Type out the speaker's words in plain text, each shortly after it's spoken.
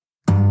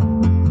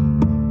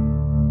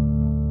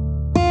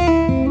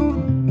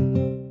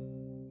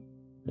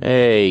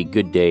Hey,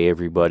 good day,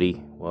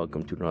 everybody.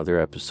 Welcome to another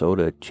episode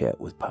of Chat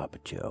with Papa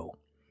Joe.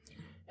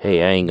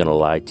 Hey, I ain't gonna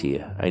lie to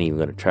you. I ain't even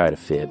gonna try to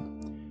fib.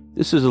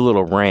 This is a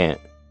little rant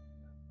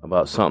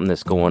about something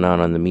that's going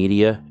on the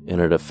media,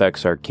 and it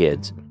affects our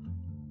kids.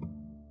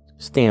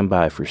 Stand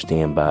by for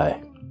stand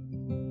by.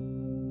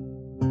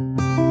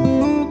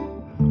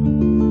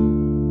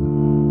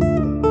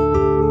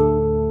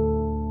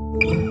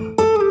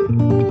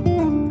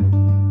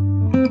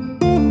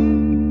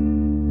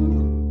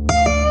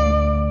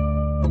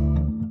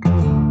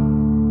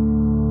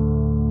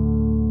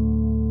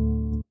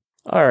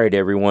 All right,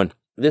 everyone.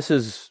 This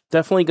is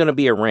definitely going to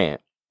be a rant,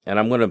 and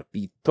I'm going to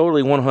be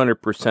totally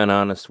 100%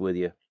 honest with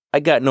you. I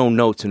got no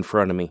notes in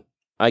front of me.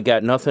 I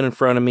got nothing in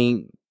front of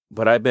me,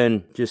 but I've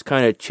been just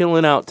kind of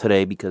chilling out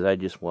today because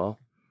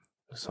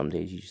some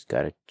days you just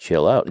got to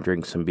chill out and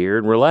drink some beer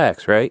and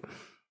relax, right?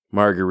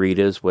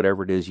 Margaritas,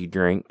 whatever it is you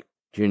drink,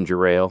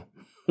 ginger ale,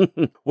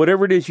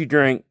 whatever it is you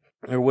drink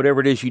or whatever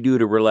it is you do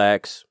to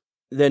relax.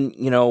 Then,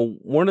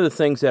 one of the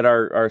things that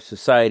our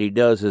society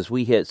does is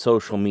we hit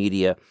social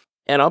media.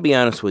 And I'll be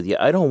honest with you,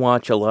 I don't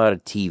watch a lot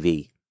of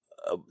TV.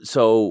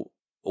 So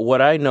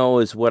what I know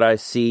is what I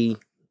see.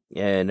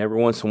 And every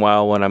once in a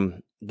while when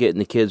I'm getting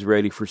the kids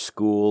ready for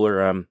school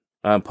or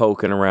I'm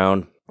poking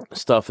around,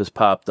 stuff has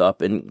popped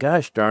up. And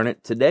gosh darn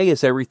it, today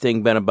has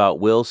everything been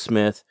about Will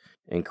Smith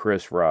and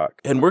Chris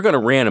Rock. And we're going to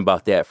rant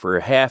about that for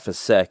half a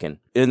second.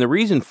 And the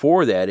reason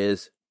for that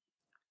is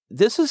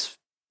this is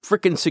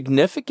freaking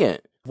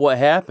significant, what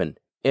happened.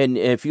 And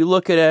if you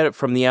look at it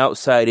from the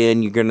outside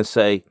in, you're going to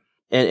say,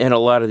 and a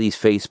lot of these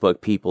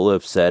Facebook people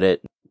have said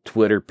it,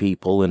 Twitter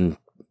people and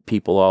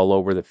people all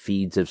over the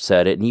feeds have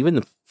said it, and even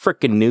the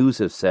frickin' news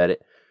have said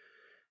it.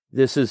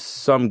 This is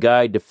some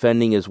guy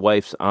defending his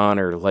wife's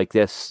honor like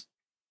that's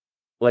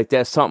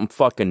something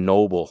fucking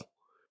noble.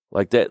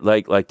 Like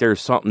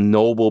there's something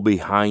noble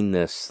behind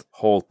this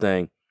whole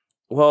thing.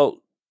 Well,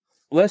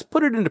 let's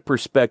put it into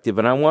perspective,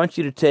 and I want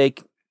you to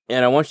take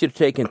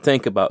and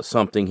think about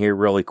something here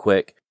really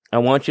quick. I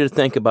want you to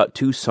think about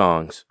two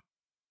songs.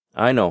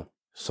 I know.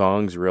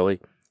 Songs, really.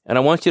 And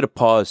I want you to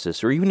pause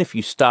this, or even if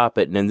you stop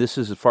it, and then this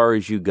is as far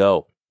as you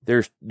go.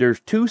 There's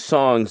two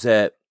songs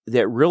that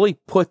really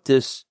put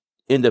this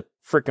into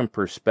frickin'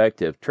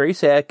 perspective.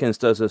 Trace Adkins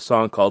does a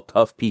song called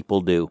Tough People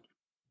Do,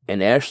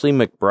 and Ashley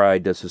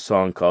McBryde does a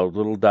song called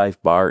Little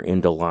Dive Bar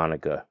in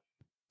Dahlonega.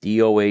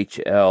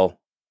 Dohlonega.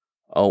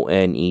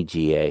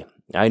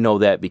 I know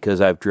that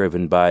because I've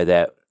driven by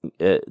that.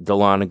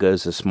 Dahlonega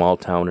is a small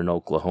town in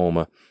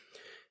Oklahoma,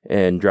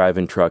 and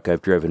driving truck,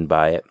 I've driven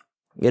by it.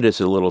 It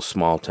is a little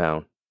small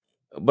town.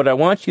 But I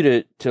want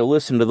you to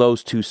listen to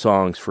those two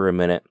songs for a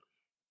minute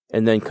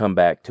and then come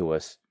back to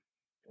us.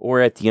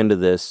 Or at the end of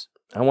this,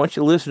 I want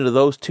you to listen to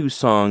those two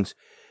songs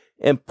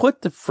and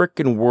put the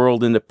frickin'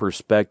 world into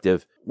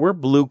perspective. We're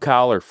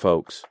blue-collar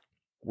folks.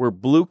 We're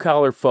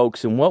blue-collar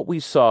folks, and what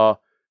we saw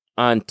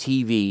on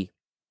TV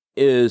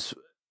is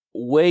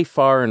way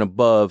far and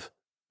above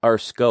our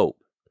scope.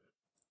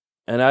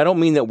 And I don't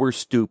mean that we're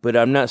stupid.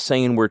 I'm not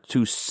saying we're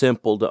too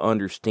simple to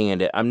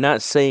understand it. I'm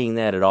not saying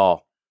that at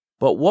all.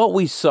 But what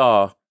we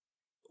saw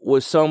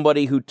was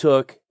somebody who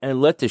took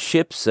and let the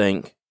ship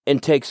sink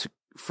and takes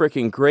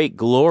freaking great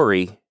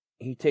glory.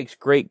 He takes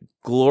great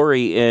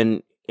glory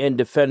in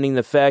defending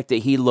the fact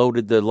that he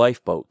loaded the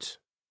lifeboats.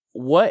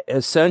 What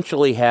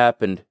essentially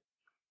happened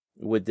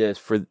with this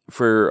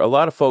for a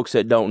lot of folks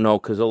that don't know,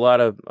 because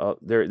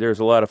there's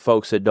a lot of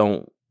folks that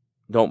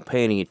don't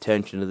pay any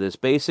attention to this.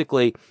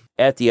 Basically,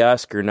 at the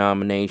Oscar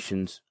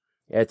nominations,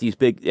 at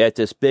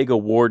this big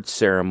award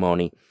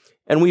ceremony,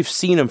 and we've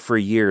seen them for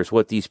years.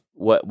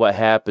 What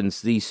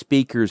happens? These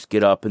speakers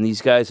get up, and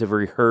these guys have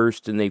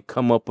rehearsed, and they've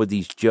come up with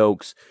these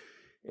jokes,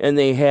 and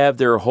they have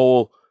their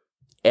whole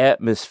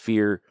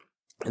atmosphere.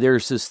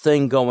 There's this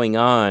thing going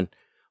on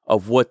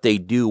of what they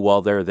do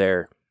while they're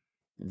there.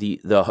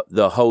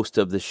 The host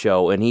of the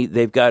show, and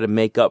they've got to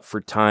make up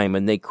for time,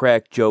 and they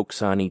crack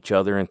jokes on each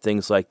other and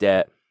things like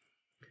that.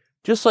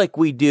 Just like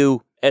we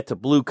do at the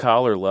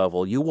blue-collar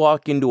level. You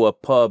walk into a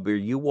pub or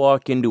you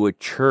walk into a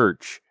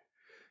church.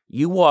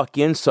 You walk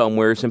in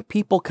somewheres and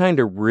people kind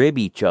of rib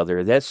each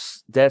other.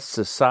 That's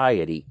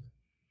society.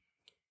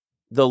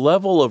 The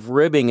level of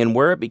ribbing and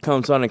where it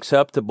becomes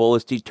unacceptable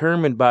is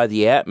determined by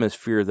the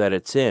atmosphere that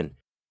it's in.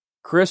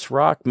 Chris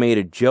Rock made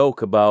a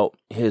joke about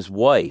his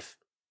wife.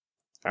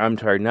 I'm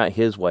sorry, not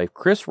his wife.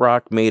 Chris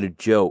Rock made a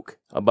joke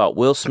about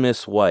Will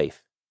Smith's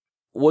wife.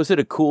 Was it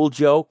a cool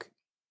joke?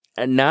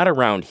 And not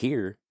around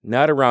here,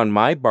 not around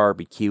my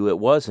barbecue, it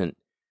wasn't.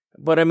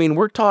 But I mean,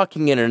 we're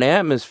talking in an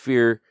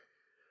atmosphere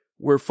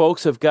where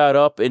folks have got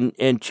up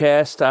and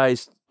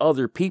chastised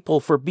other people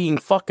for being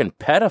fucking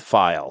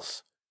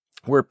pedophiles.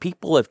 Where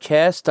people have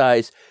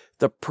chastised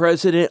the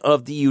President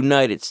of the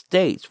United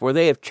States, where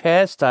they have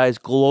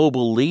chastised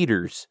global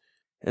leaders.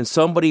 And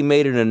somebody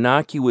made an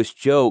innocuous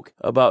joke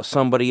about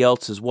somebody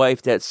else's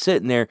wife that's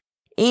sitting there,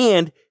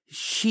 and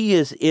she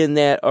is in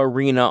that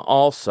arena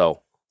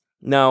also.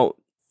 Now,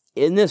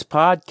 in this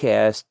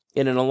podcast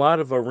and in a lot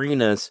of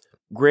arenas,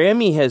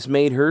 Grammy has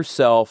made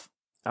herself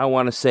I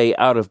want to say,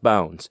 out of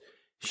bounds.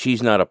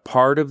 She's not a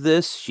part of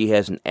this. She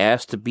hasn't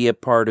asked to be a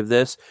part of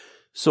this.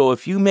 So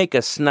if you make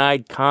a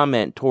snide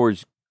comment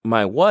towards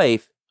my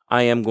wife,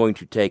 I am going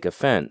to take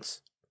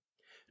offense.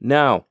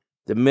 Now,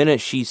 the minute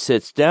she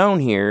sits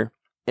down here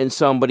and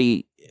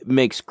somebody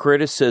makes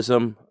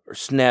criticism or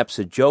snaps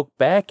a joke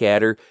back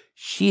at her,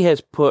 she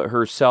has put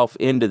herself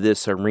into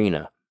this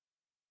arena.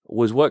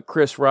 Was what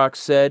Chris Rock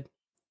said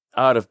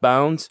out of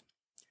bounds?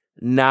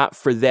 Not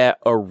for that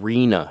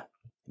arena.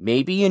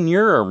 Maybe in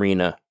your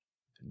arena.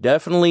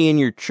 Definitely in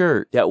your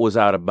church, that was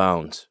out of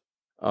bounds.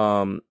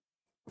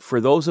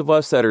 For those of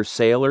us that are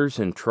sailors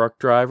and truck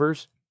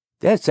drivers,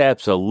 that's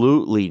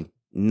absolutely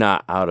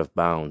not out of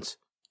bounds.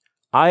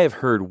 I have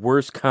heard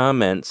worse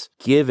comments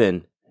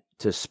given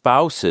to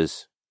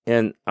spouses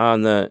and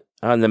on the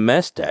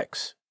mess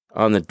decks,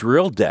 on the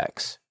drill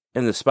decks,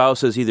 and the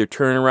spouses either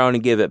turn around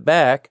and give it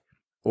back,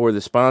 or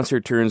the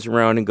sponsor turns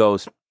around and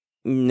goes,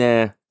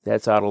 nah,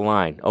 that's out of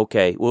line.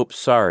 Okay, whoops,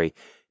 sorry.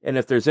 And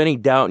if there's any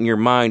doubt in your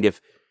mind,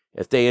 if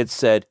they had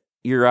said,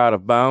 you're out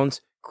of bounds,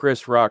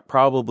 Chris Rock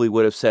probably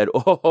would have said,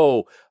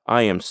 oh,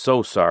 I am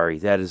so sorry,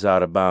 that is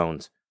out of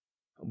bounds.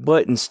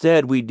 But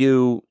instead, we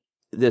do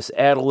this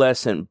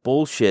adolescent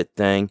bullshit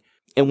thing.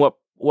 And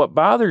what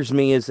bothers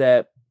me is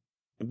that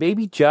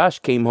baby Josh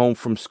came home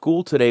from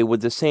school today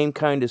with the same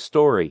kind of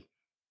story.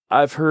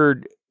 I've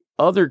heard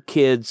other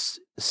kids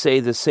say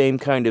the same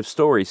kind of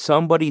story.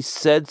 Somebody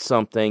said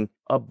something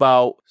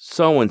about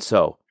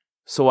so-and-so,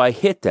 so I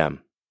hit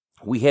them.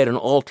 We had an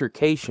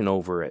altercation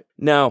over it.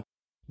 Now,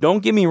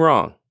 don't get me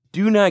wrong.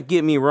 Do not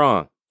get me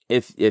wrong.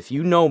 If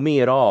you know me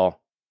at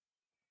all,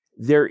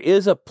 there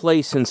is a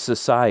place in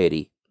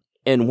society,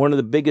 and one of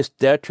the biggest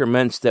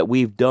detriments that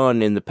we've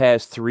done in the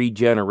past 3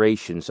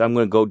 generations, I'm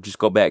going to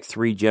go back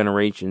 3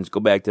 generations, go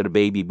back to the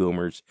baby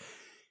boomers,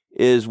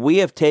 is we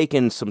have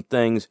taken some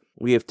things,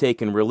 we have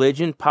taken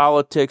religion,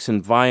 politics,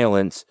 and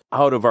violence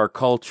out of our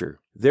culture.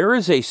 There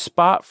is a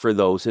spot for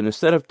those, and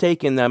instead of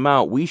taking them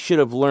out, we should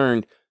have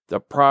learned the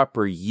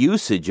proper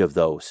usage of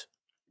those.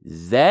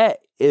 That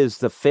is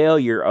the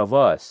failure of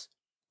us.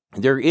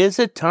 There is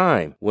a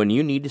time when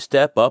you need to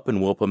step up and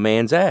whoop a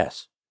man's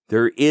ass.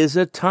 There is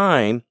a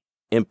time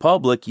in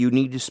public you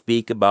need to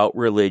speak about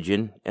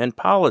religion and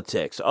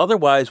politics.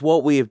 Otherwise,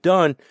 what we have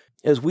done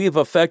is we have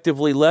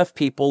effectively left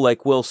people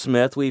like Will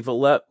Smith, we've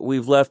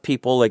left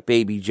people like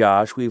baby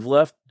Josh, we've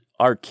left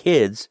our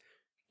kids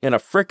in a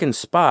frickin'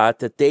 spot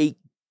that they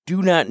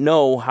do not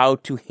know how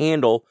to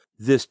handle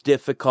this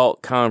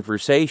difficult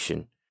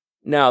conversation.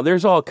 Now,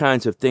 there's all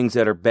kinds of things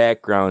that are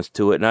backgrounds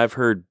to it, and I've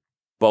heard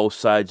both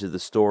sides of the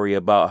story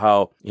about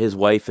how his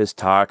wife is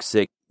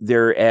toxic,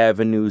 their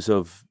avenues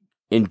of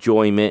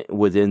enjoyment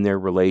within their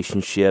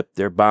relationship,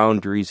 their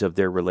boundaries of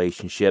their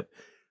relationship.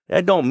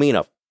 That don't mean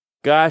a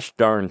gosh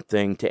darn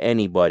thing to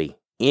anybody.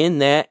 In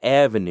that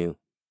avenue,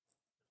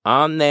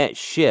 on that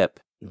ship,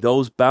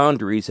 those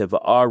boundaries have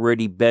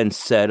already been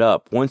set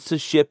up. Once the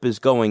ship is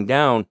going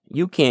down,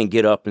 you can't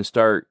get up and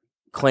start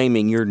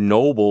claiming you're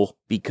noble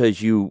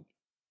because you're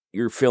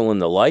filling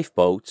the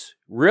lifeboats.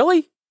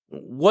 Really?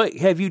 What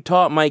have you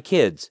taught my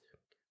kids?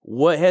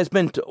 What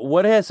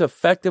has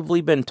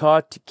effectively been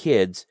taught to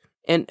kids,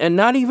 and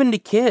not even to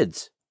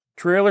kids?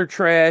 Trailer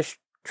trash,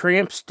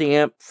 tramp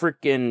stamp,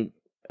 frickin'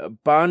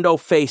 Bondo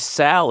Face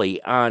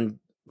Sally on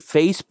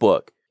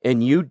Facebook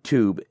and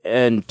YouTube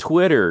and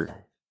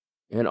Twitter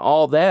and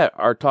all that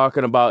are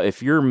talking about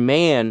if your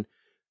man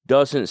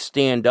doesn't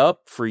stand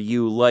up for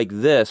you like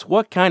this.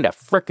 What kind of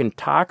frickin'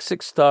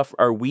 toxic stuff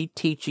are we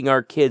teaching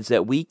our kids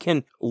that we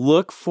can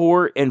look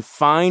for and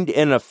find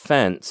an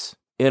offense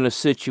in a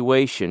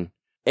situation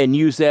and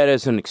use that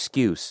as an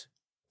excuse?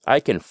 I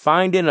can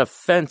find an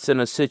offense in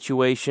a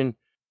situation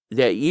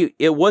that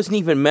it wasn't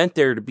even meant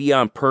there to be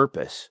on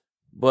purpose,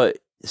 but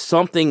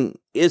something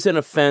is an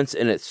offense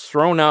and it's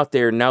thrown out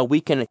there. Now we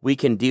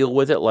can deal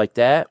with it like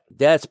that.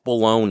 That's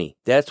baloney.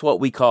 That's what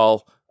we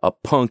call a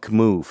punk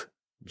move.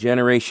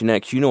 Generation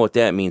X, you know what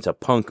that means, a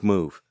punk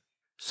move.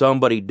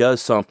 Somebody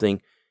does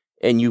something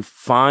and you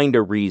find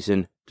a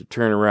reason to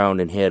turn around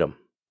and hit them.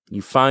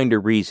 You find a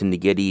reason to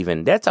get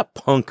even. That's a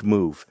punk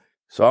move.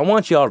 So I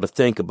want y'all to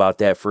think about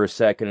that for a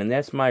second, and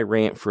that's my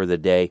rant for the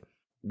day,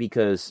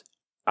 because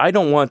I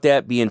don't want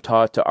that being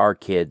taught to our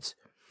kids.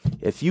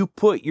 If you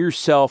put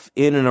yourself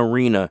in an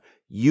arena,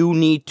 you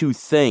need to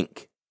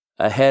think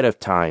ahead of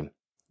time.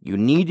 You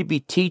need to be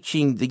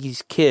teaching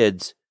these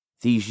kids,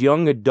 these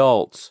young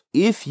adults,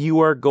 if you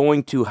are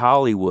going to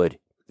Hollywood,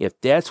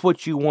 if that's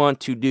what you want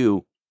to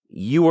do,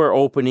 you are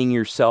opening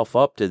yourself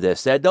up to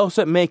this. That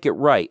doesn't make it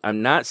right.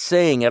 I'm not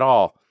saying at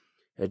all.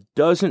 It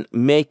doesn't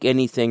make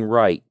anything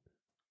right.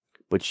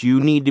 But you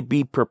need to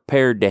be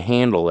prepared to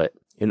handle it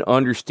and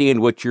understand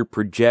what you're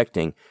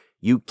projecting.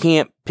 You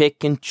can't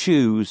pick and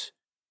choose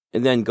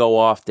and then go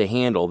off the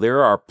handle.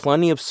 There are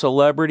plenty of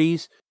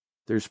celebrities.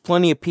 There's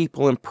plenty of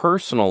people in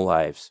personal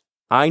lives.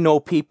 I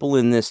know people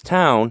in this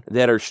town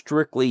that are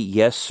strictly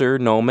yes sir,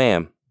 no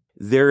ma'am.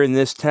 They're in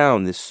this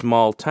town, this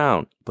small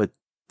town. But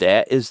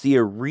that is the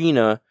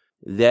arena,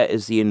 that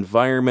is the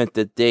environment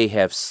that they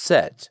have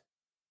set.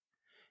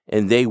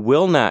 and they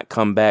will not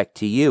come back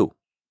to you.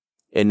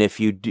 And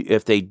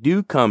if they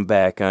do come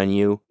back on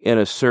you in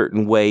a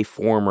certain way,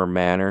 form, or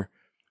manner,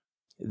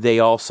 they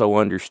also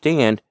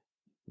understand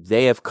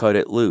they have cut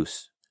it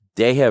loose.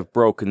 They have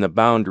broken the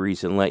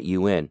boundaries and let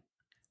you in.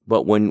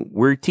 But when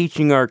we're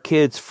teaching our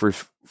kids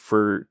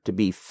to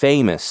be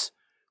famous,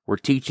 we're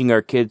teaching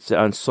our kids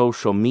on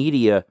social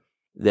media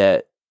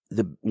that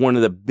one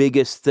of the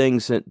biggest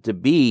things to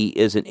be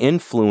is an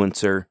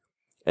influencer,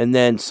 and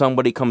then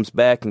somebody comes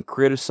back and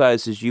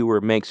criticizes you or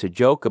makes a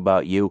joke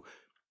about you,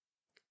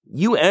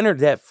 you entered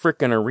that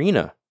frickin'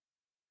 arena.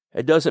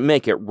 It doesn't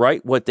make it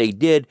right what they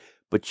did,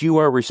 but you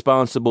are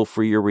responsible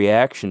for your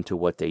reaction to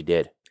what they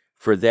did.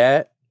 For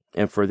that,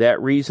 and for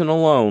that reason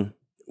alone,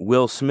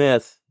 Will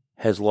Smith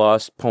has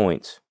lost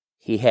points.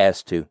 He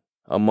has to.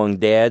 Among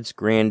dads,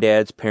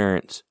 granddads,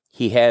 parents,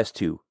 he has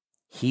to.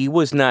 He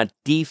was not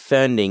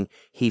defending.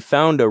 He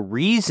found a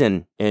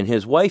reason, and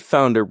his wife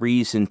found a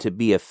reason to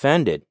be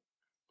offended.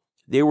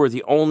 They were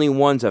the only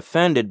ones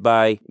offended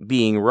by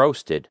being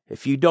roasted.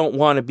 If you don't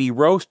want to be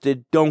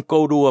roasted, don't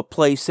go to a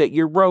place that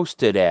you're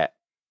roasted at.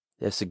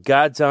 That's the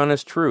God's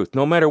honest truth,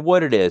 no matter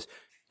what it is.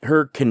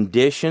 Her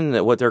condition,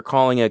 what they're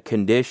calling a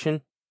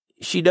condition,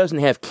 she doesn't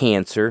have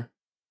cancer,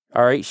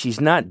 all right? She's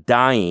not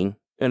dying.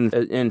 And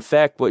in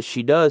fact, what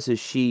she does is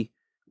she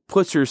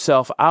puts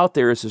herself out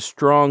there as a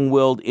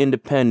strong-willed,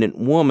 independent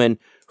woman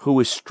who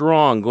is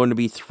strong,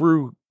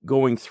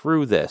 going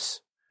through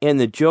this. And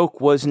the joke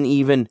wasn't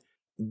even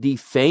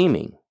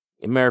defaming.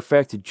 As a matter of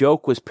fact, the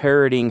joke was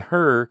parroting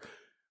her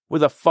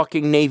with a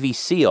fucking Navy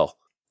SEAL.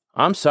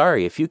 I'm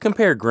sorry, if you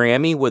compare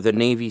Grammy with a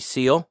Navy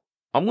SEAL,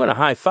 I'm going to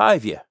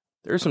high-five you.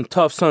 There's some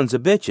tough sons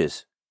of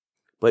bitches.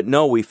 But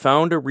no, we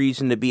found a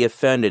reason to be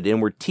offended,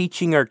 and we're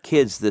teaching our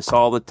kids this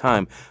all the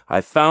time.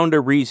 I found a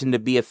reason to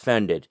be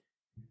offended.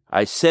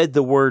 I said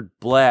the word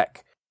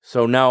black,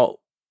 so now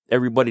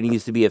everybody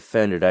needs to be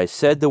offended. I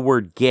said the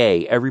word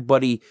gay.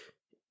 Everybody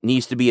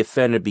needs to be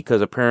offended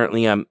because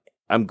apparently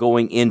I'm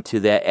going into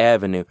that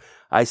avenue.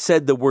 I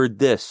said the word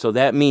this, so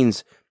that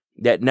means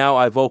that now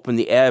I've opened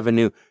the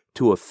avenue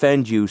to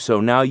offend you, so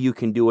now you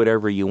can do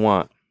whatever you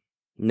want.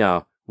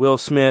 No. Will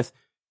Smith,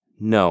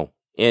 no.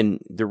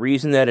 And the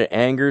reason that it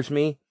angers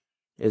me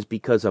is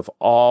because of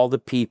all the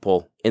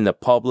people in the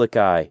public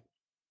eye.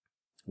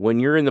 When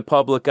you're in the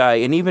public eye,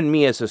 and even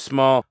me as a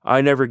small,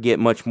 I never get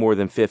much more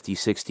than 50,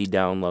 60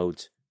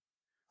 downloads.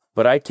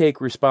 But I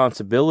take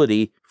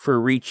responsibility for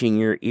reaching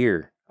your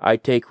ear. I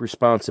take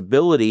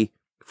responsibility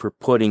for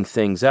putting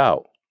things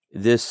out.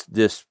 This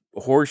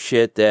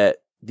horseshit that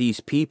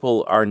these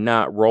people are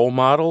not role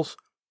models.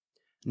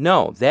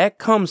 No,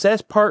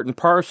 that's part and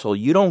parcel.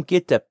 You don't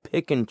get to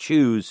pick and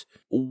choose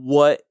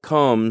what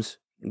comes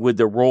with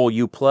the role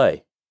you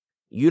play.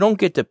 You don't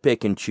get to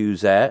pick and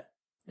choose that.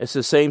 It's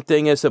the same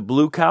thing as a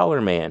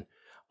blue-collar man.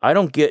 I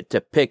don't get to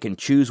pick and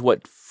choose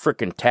what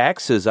frickin'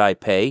 taxes I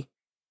pay.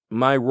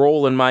 My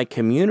role in my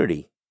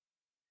community,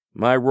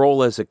 my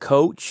role as a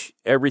coach,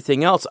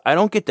 everything else, I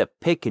don't get to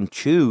pick and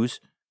choose.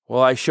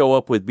 Well, I show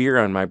up with beer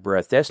on my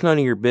breath. That's none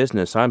of your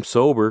business. I'm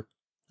sober.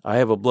 I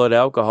have a blood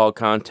alcohol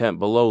content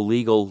below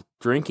legal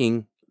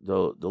drinking,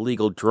 the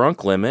legal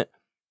drunk limit.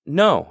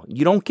 No,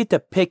 you don't get to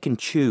pick and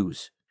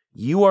choose.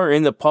 You are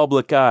in the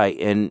public eye,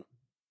 and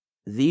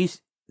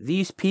these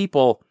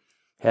people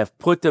have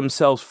put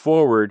themselves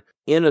forward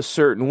in a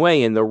certain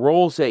way, and the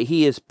roles that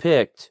he has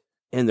picked,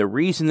 and the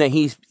reason that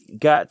he's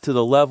got to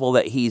the level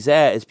that he's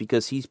at is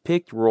because he's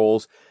picked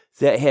roles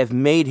that have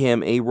made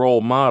him a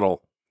role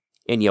model.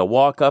 And you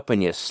walk up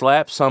and you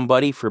slap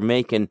somebody for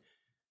making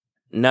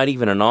not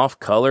even an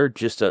off-color,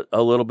 just a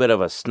little bit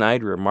of a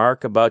snide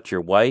remark about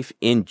your wife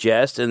in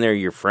jest, and they're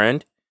your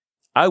friend.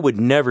 I would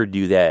never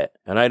do that,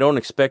 and I don't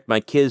expect my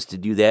kids to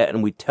do that,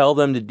 and we tell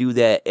them to do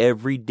that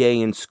every day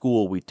in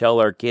school. We tell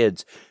our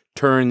kids,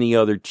 turn the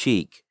other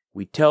cheek.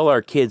 We tell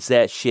our kids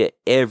that shit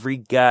every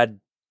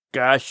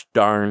gosh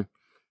darn,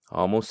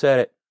 almost said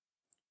it,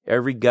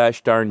 every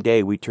gosh darn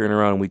day we turn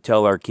around and we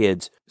tell our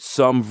kids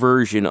some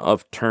version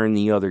of turn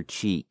the other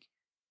cheek.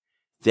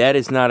 That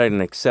is not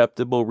an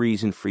acceptable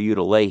reason for you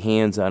to lay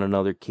hands on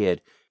another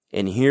kid.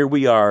 And here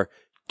we are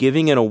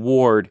giving an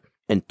award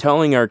and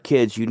telling our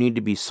kids you need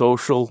to be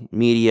social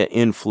media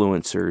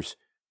influencers.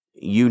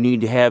 You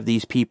need to have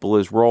these people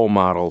as role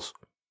models.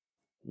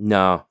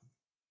 No,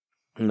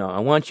 I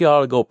want you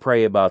all to go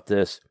pray about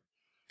this.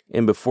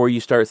 And before you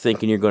start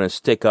thinking you're going to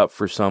stick up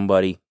for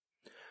somebody,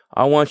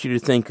 I want you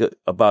to think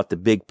about the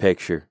big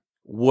picture.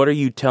 What are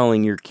you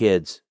telling your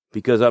kids?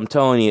 Because I'm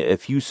telling you,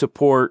 if you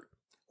support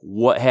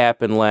what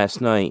happened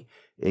last night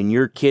and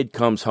your kid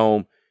comes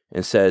home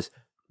and says,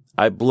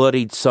 I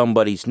bloodied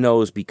somebody's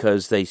nose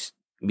because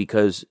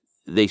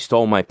they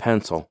stole my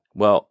pencil.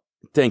 Well,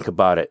 think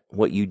about it,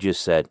 what you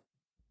just said.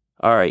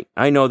 All right,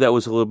 I know that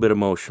was a little bit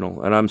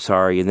emotional, and I'm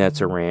sorry, and that's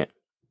a rant.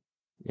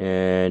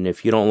 And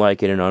if you don't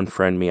like it and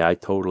unfriend me, I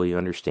totally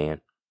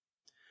understand.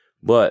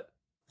 But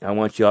I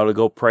want you all to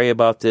go pray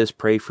about this,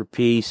 pray for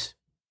peace,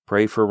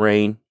 pray for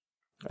rain.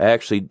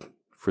 Actually,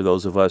 for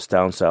those of us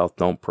down south,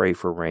 don't pray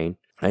for rain.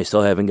 I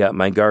still haven't got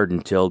my garden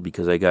tilled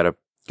because I got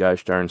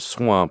gosh darn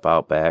swamp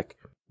out back.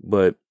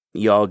 But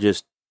y'all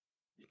just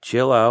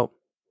chill out,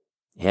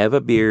 have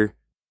a beer,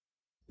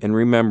 and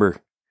remember,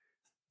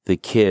 the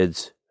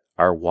kids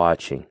are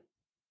watching.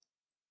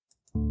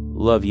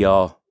 Love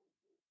y'all.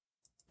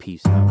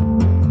 Peace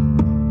out.